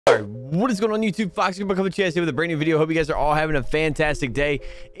What is going on YouTube? Foxy Grandpa coming to you guys here with a brand new video. Hope you guys are all having a fantastic day.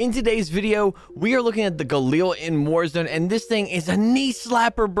 In today's video, we are looking at the Galil in Warzone, and this thing is a knee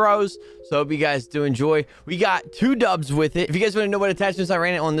slapper, bros. So hope you guys do enjoy. We got 2 dubs with it. If you guys want to know what attachments I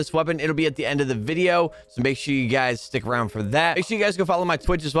ran it on this weapon, it'll be at the end of the video. So make sure you guys stick around for that. Make sure you guys go follow my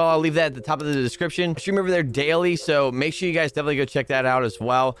Twitch as well. I'll leave that at the top of the description. I stream over there daily, so make sure you guys definitely go check that out as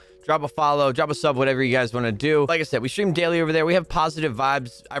well. Drop a follow, drop a sub, whatever you guys want to do. Like I said, we stream daily over there. We have positive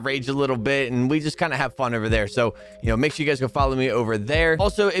vibes. I rage a little bit, and we just kind of have fun over there. So, you know, make sure you guys go follow me over there.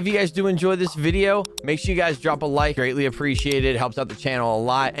 Also, if you guys do enjoy this video, make sure you guys drop a like. Greatly appreciated. Helps out the channel a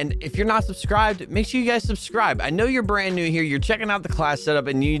lot. And if you're not subscribed, make sure you guys subscribe. I know you're brand new here. You're checking out the class setup,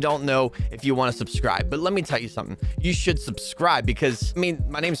 and you don't know if you want to subscribe. But let me tell you something. You should subscribe because, I mean,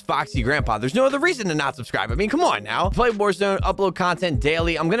 my name's Foxy Grandpa. There's no other reason to not subscribe. I mean, come on now. Play Warzone, upload content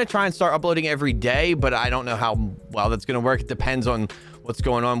daily. I'm going to try and start uploading every day, but I don't know how well that's going to work. It depends on what's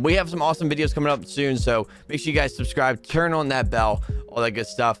going on. We have some awesome videos coming up soon, so make sure you guys subscribe, turn on that bell, all that good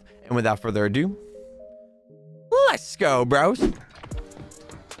stuff. And without further ado, let's go, bros.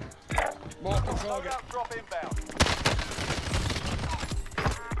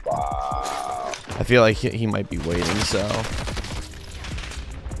 I feel like he might be waiting, so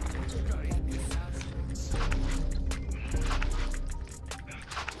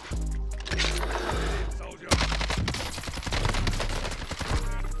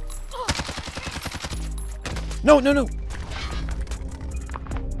no. Personal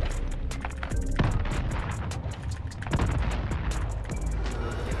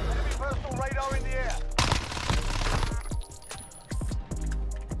radar in the air.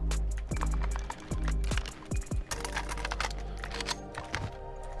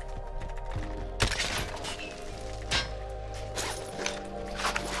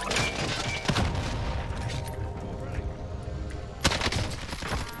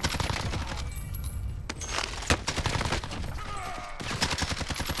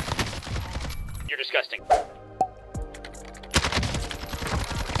 You're disgusting.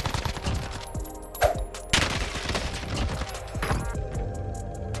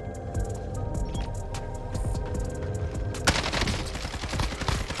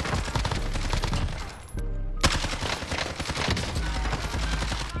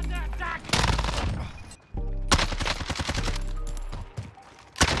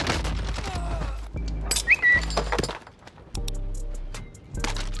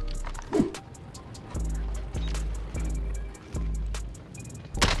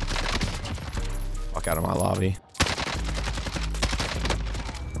 fuck out of my lobby.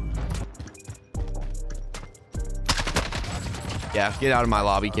 Yeah, get out of my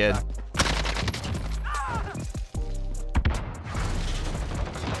lobby, kid.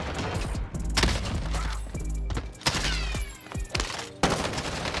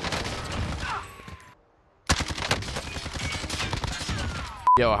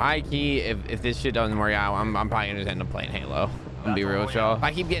 Yo, high key, if this shit doesn't work out, I'm probably gonna just end up playing Halo. I'm gonna be real with y'all. If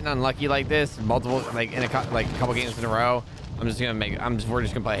I keep getting unlucky like this, multiple, like in a couple games in a row, we're just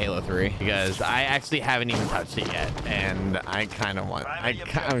gonna play Halo 3 because I actually haven't even touched it yet, and I kind of want. I'm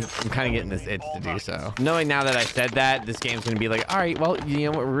kind of getting this itch to do so. Knowing now that I said that, this game's gonna be like, all right, well,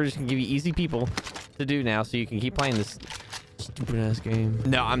 you know what? We're just gonna give you easy people to do now, so you can keep playing this stupid ass game.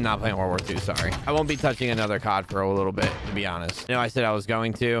 No, I'm not playing World War II. Sorry, I won't be touching another COD for a little bit, to be honest. You know, I said I was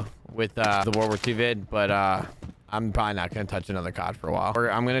going to with the World War II vid, but I'm probably not going to touch another COD for a while.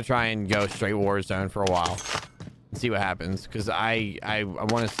 I'm going to try and go straight Warzone for a while and see what happens, because I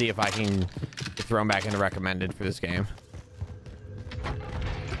want to see if I can get thrown back into recommended for this game.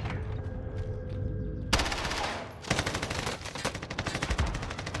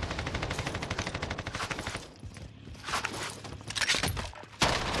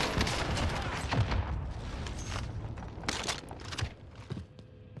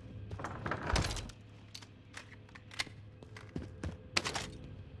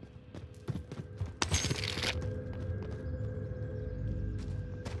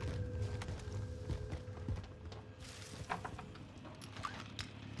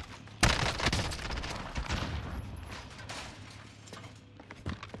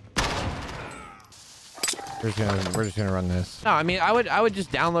 We're just gonna run this. No, I mean, I would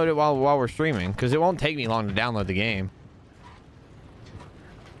just download it while we're streaming, because it won't take me long to download the game.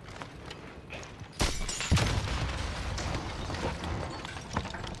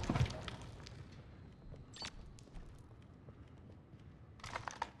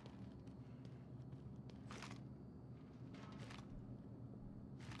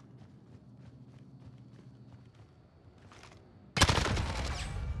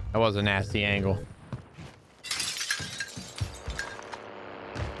 That was a nasty angle.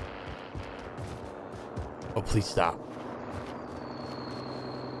 Oh, please stop.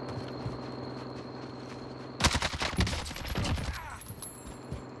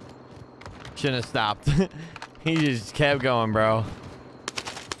 Shouldn't have stopped. He just kept going, bro.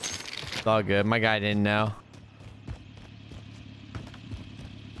 It's all good. My guy didn't know.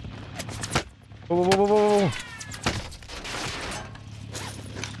 Whoa, whoa, whoa, whoa, whoa.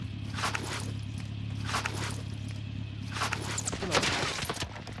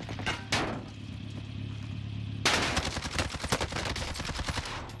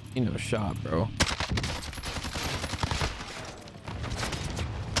 You know, shot, bro.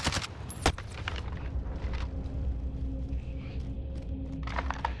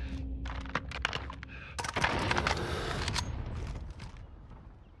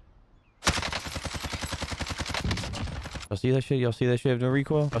 Y'all see that shit? Y'all see that shit have no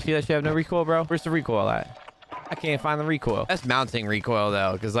recoil? Y'all see that shit have no recoil, bro? Where's the recoil at? I can't find the recoil. That's mounting recoil,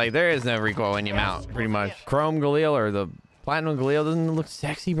 though, because, like, there is no recoil when you mount, pretty much. Chrome Galil or the Platinum Galil doesn't look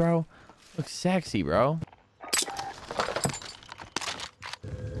sexy, bro. Looks sexy, bro.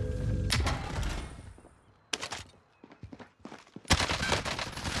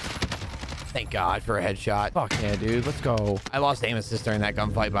 Thank God for a headshot. Fuck yeah, dude. Let's go. I lost aim assist during that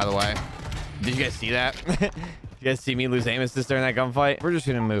gunfight, by the way. Did you guys see that? You guys see me lose aim assist during that gunfight? We're just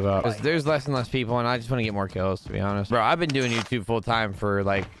gonna move up because there's less and less people, and I just want to get more kills, to be honest. Bro, I've been doing YouTube full time for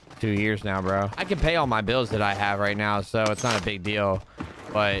like 2 years now, bro. I can pay all my bills that I have right now, so it's not a big deal.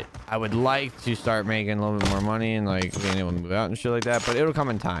 But I would like to start making a little bit more money and like being able to move out and shit like that. But it'll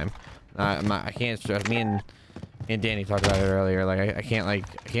come in time. I can't stress. Me and Danny talked about it earlier. Like I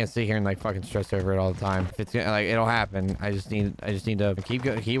can't sit here and like fucking stress over it all the time. If it's like, it'll happen. I just need to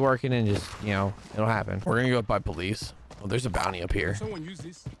keep working and just, you know, it'll happen. We're gonna go up by police. Well, there's a bounty up here. Someone use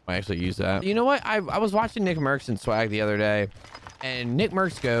this. I actually use that. You know what? I was watching Nick Merckx and Swag the other day, and Nick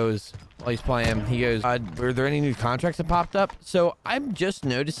Merckx goes, while he's playing, he goes, were there any new contracts that popped up? So I'm just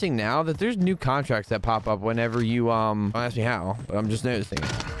noticing now that there's new contracts that pop up whenever you don't ask me how, but I'm just noticing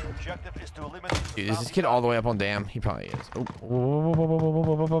it. Objective is to eliminate. Dude, is this kid all the way up on dam? He probably is. Oh. Whoa, whoa, whoa, whoa,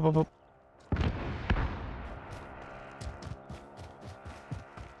 whoa, whoa, whoa, whoa.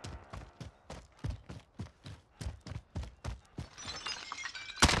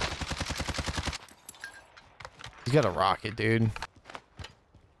 He's got a rocket, dude.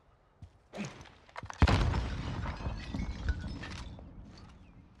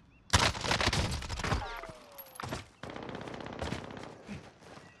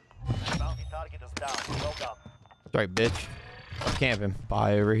 Sorry, bitch. I'm camping.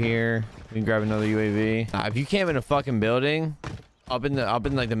 Buy over here. We can grab another UAV. If you camp in a fucking building, up in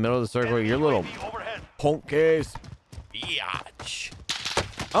like the middle of the circle, your little punk case, biatch.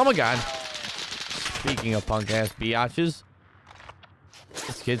 Oh my God. Speaking of punk ass biatches,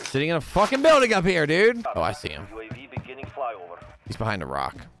 this kid's sitting in a fucking building up here, dude. Oh, I see him. He's behind a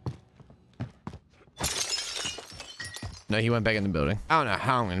rock. No, he went back in the building. I don't know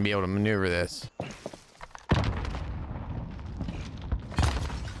how I'm gonna be able to maneuver this.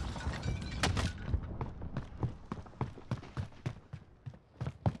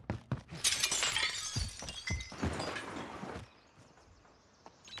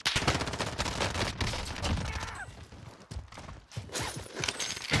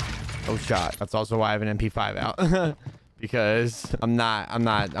 Oh, shot. That's also why I have an MP5 out. Because I'm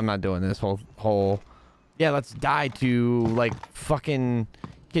not doing this whole yeah, let's die to like fucking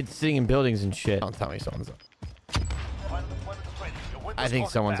kids sitting in buildings and shit. Don't tell me someone's up. I think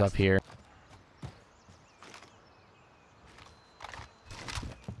someone's up here.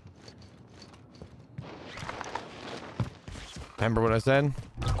 Remember what I said?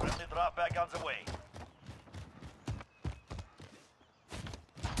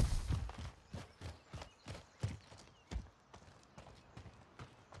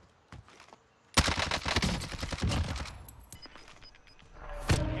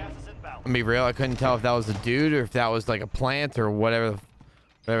 I'll be real, I couldn't tell if that was a dude or if that was like a plant or whatever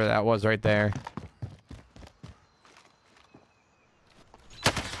that was right there.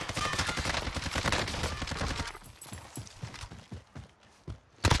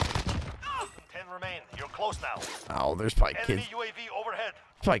 Oh, there's probably kids. There's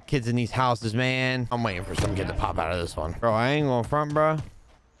probably kids in these houses, man. I'm waiting for some kid to pop out of this one. Bro, I ain't going front, bro.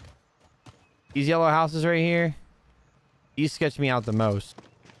 These yellow houses right here, these sketch me out the most.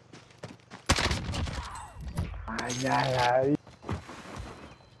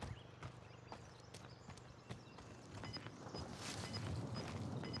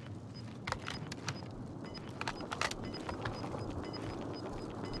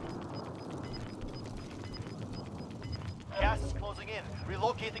 Gas is closing in.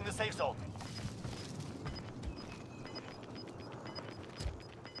 Relocating the safe zone.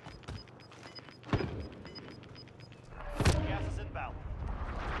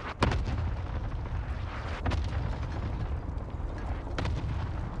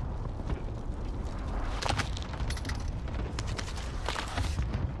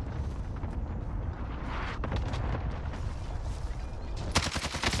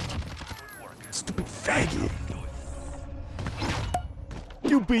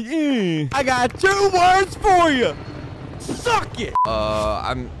 stupid. I got 2 words for you. Suck it.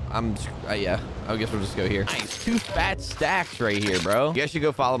 Yeah, I guess we'll just go here. Nice. 2 fat stacks right here, bro. You guys should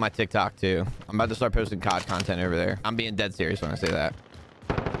go follow my TikTok too. I'm about to start posting COD content over there. I'm being dead serious when I say that.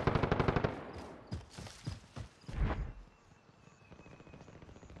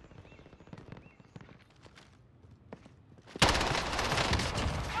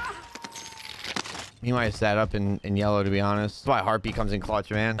 He might have sat up in yellow, to be honest. That's why Heartbeat comes in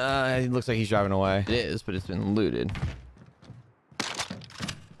clutch, man. It looks like he's driving away. It is, but it's been looted.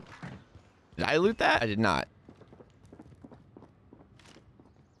 Did I loot that? I did not.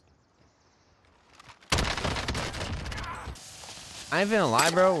 I ain't gonna lie,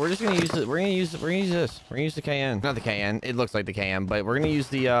 bro. We're just gonna use it. We're gonna use this. We're gonna use the KN. Not the KN. It looks like the KN, but we're gonna use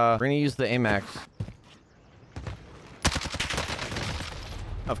the AMAX.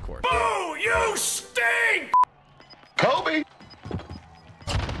 Of course. Oh, you stink! Kobe!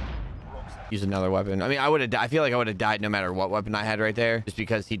 Use another weapon. I mean, I feel like I would have died no matter what weapon I had right there, just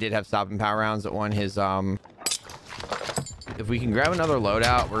because he did have stopping power rounds on his If we can grab another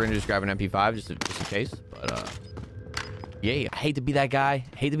loadout, we're gonna just grab an MP5 just in case. But yeah, I hate to be that guy.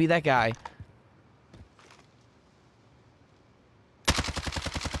 Hate to be that guy.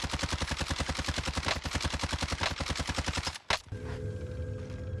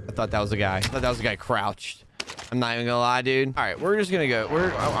 I thought that was a guy. I thought that was a guy crouched. I'm not even gonna lie, dude. All right, we're just gonna go.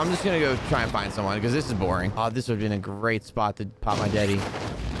 I'm just gonna go try and find someone because this is boring. Oh, this would have been a great spot to pop my daddy.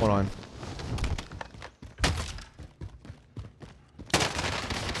 Hold on.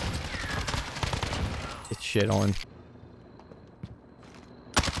 It's shit on.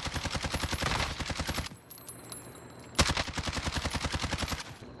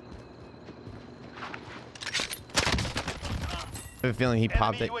 I have a feeling he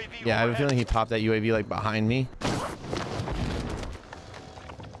popped it. Yeah, I have a feeling he popped that UAV like behind me.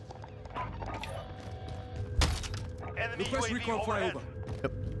 Request recon flyover.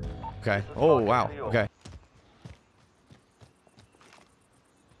 Yep. Okay. Oh wow. Okay.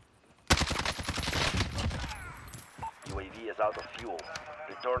 UAV is out of fuel.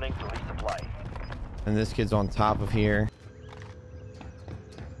 Returning to resupply. And this kid's on top of here.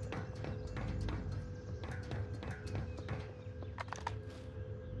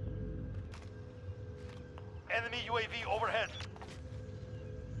 Enemy UAV overhead.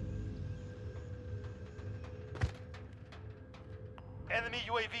 Enemy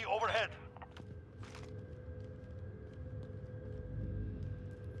UAV overhead.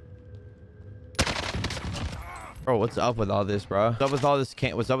 Bro, what's up with all this, bro? What's up with all this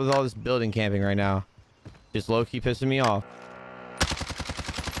what's up with all this building camping right now? Just low-key pissing me off.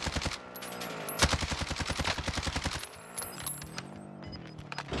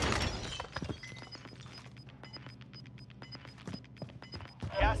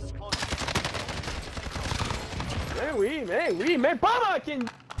 Gas is closing.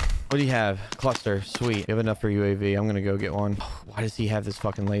 What do you have? Cluster. Sweet. You have enough for UAV. I'm gonna go get one. Why does he have this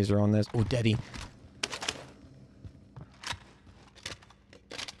fucking laser on this? Oh, Daddy.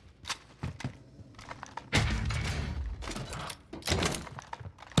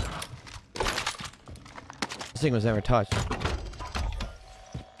 This thing was never touched.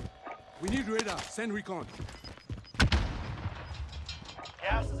 We need radar. Send recon.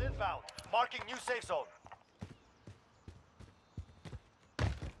 Gas is inbound. Marking new safe zone.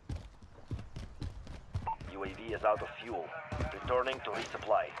 UAV is out of fuel. Returning to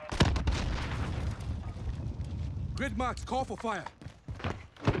resupply. Grid marks. Call for fire.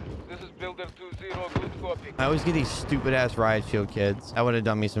 This is Builder 2-0. Good copy. I always get these stupid ass riot shield kids. That would have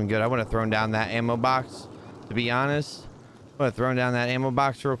done me some good. I would have thrown down that ammo box. To be honest, I would have thrown down that ammo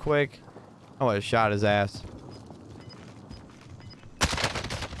box real quick. I would have shot his ass.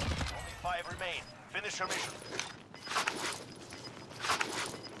 Only 5 remain. Finish your mission.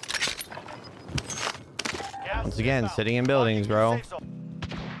 Gas Once is again, inbound. sitting in buildings, Marking bro. new safe zone.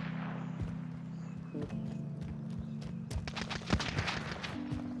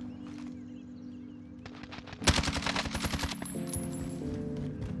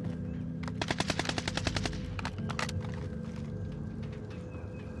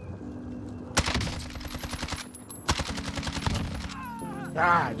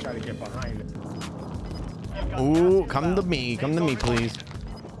 I try to get behind it. Ooh, come to me. Come to me, please.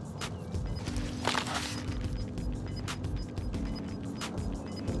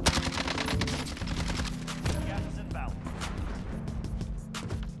 Gas is inbound.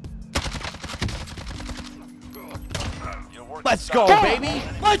 Your work Let's is go, done. baby.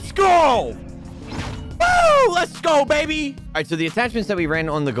 Let's go. Woo! Let's go, baby. All right, so the attachments that we ran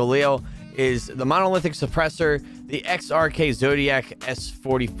on the Galil is the Monolithic Suppressor, the XRK Zodiak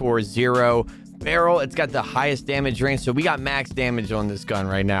S44-0 barrel. It's got the highest damage range, so we got max damage on this gun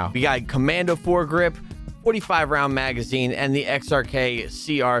right now. We got Commando Foregrip, 45 round magazine, and the XRK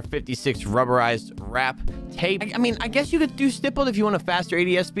CR56 rubberized wrap tape. I mean, I guess you could do stippled if you want a faster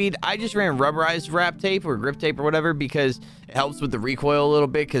ADS speed. I just ran rubberized wrap tape or grip tape or whatever because it helps with the recoil a little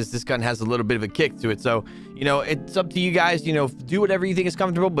bit, because this gun has a little bit of a kick to it. So, you know, it's up to you guys. You know, do whatever you think is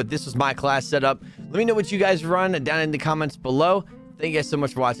comfortable, but this was my class setup. Let me know what you guys run down in the comments below. Thank you guys so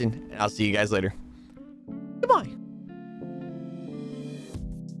much for watching, and I'll see you guys later.